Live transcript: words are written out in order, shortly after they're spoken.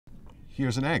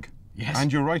Here's an egg. Yes.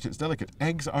 And you're right, it's delicate.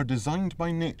 Eggs are designed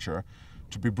by nature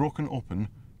to be broken open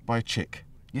by a chick.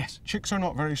 Yes. Chicks are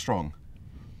not very strong.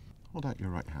 Hold out your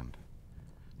right hand.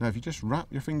 Now, if you just wrap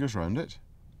your fingers around it,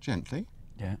 gently.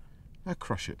 Yeah. Now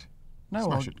crush it. No,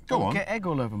 Smash it. Go on. Get egg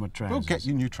all over my trousers. Go get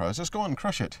your new trousers. Go on,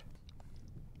 crush it.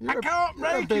 I can't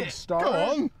break big it. star. Go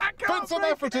on. Put some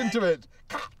effort into it.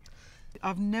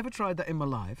 I've never tried that in my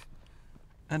life,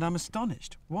 and I'm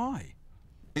astonished. Why?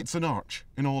 It's an arch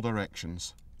in all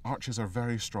directions. Arches are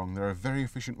very strong. They're a very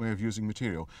efficient way of using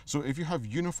material. So if you have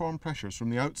uniform pressures from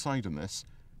the outside in this,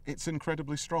 it's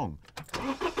incredibly strong.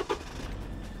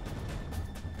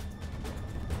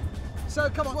 So,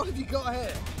 come on, what have you got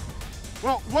here?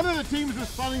 Well, one of the teams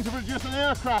is planning to produce an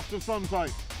aircraft of some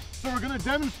type. So we're going to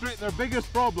demonstrate their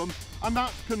biggest problem, and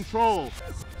that's control.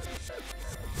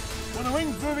 When a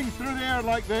wing's moving through the air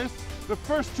like this, the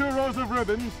first 2 rows of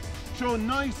ribbons show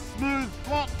nice, smooth,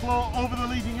 flat flow over the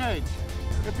leading edge.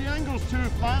 If the angle's too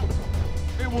flat,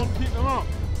 it won't keep them up.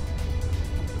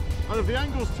 And if the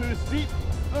angle's too steep,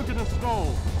 they're going to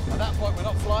stall. At that point, we're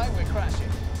not flying, we're crashing.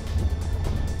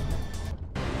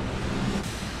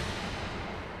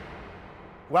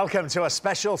 Welcome to a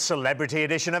special celebrity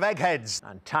edition of Eggheads.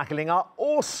 And tackling our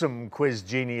awesome quiz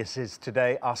geniuses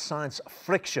today are science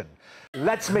friction.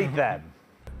 Let's meet them.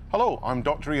 Hello, I'm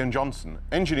Dr. Ian Johnston,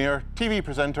 engineer, TV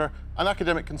presenter and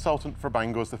academic consultant for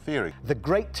Bang Goes the Theory. The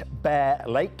Great Bear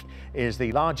Lake is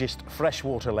the largest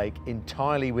freshwater lake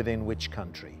entirely within which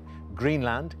country?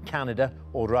 Greenland, Canada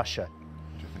or Russia?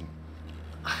 What do you think?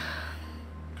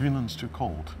 Greenland's too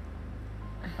cold.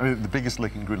 I mean, the biggest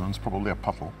lake in Greenland's probably a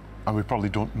puddle. And we probably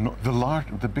don't know.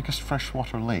 The biggest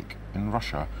freshwater lake in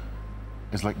Russia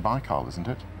is Lake Baikal, isn't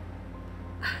it?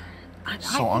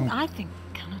 I think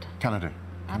Canada. Canada.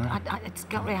 It's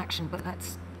gut reaction, but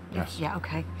that's... Yes. Yeah,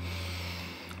 okay.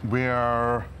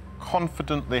 We're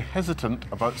confidently hesitant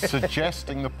about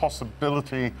suggesting the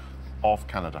possibility of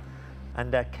Canada.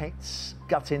 And Kate's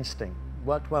gut instinct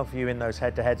worked well for you in those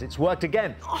head-to-heads. It's worked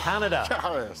again. Canada.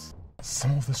 Yes.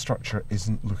 Some of the structure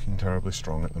isn't looking terribly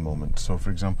strong at the moment. So, for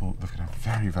example, they've got a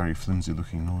very, very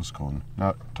flimsy-looking nose cone. Now,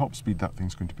 at top speed, that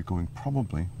thing's going to be going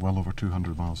probably well over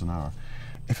 200 miles an hour.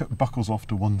 If it buckles off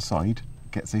to one side,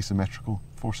 gets asymmetrical,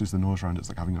 forces the nose around, it's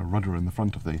like having a rudder in the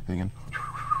front of the thing, and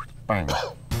bang.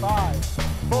 5,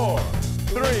 4,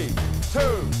 3, 2,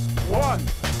 1.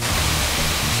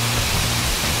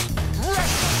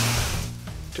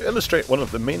 To illustrate one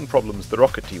of the main problems the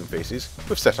rocket team faces,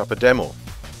 we've set up a demo.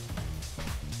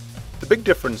 The big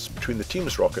difference between the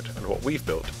team's rocket and what we've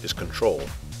built is control.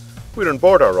 We're on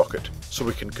board our rocket, so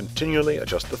we can continually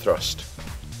adjust the thrust.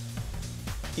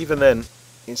 Even then,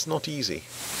 it's not easy.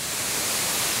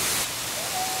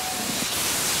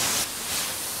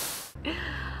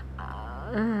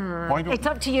 It's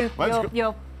up to you.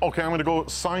 Okay, I'm going to go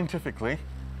scientifically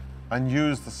and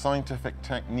use the scientific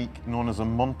technique known as a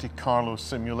Monte Carlo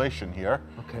simulation here.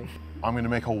 Okay. I'm going to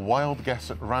make a wild guess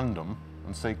at random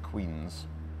and say Queens.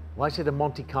 Why is it a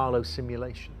Monte Carlo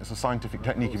simulation? It's a scientific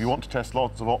technique. If you want to test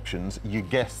lots of options, you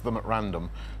guess them at random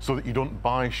so that you don't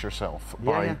bias yourself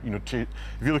by, you know, if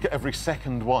you look at every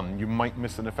second one, you might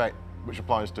miss an effect which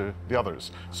applies to the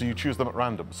others. So you choose them at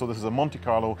random. So this is a Monte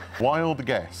Carlo wild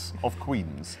guess of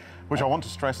Queens, which I want to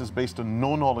stress is based on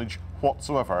no knowledge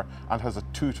whatsoever and has a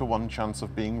 2-to-1 chance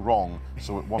of being wrong.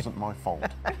 So it wasn't my fault.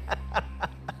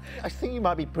 I think you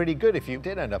might be pretty good if you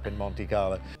did end up in Monte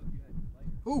Carlo.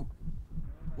 Ooh,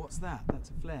 what's that? That's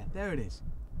a flare. There it is.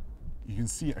 You can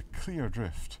see a clear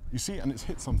drift. You see it and it's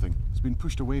hit something. It's been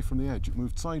pushed away from the edge. It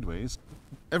moved sideways.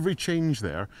 Every change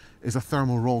there is a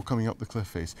thermal roll coming up the cliff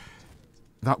face.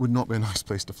 That would not be a nice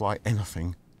place to fly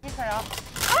anything.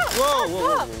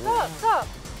 Whoa! Stop!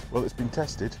 Well, it's been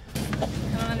tested. I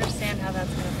don't understand how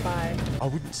that's going to fly. I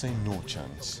wouldn't say no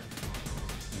chance.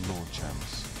 No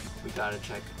chance. We gotta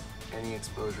check any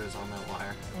exposures on that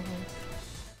wire.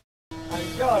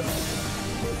 Thank God.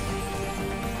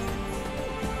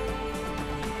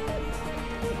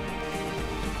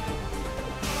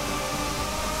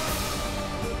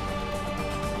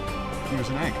 Here's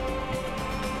an egg.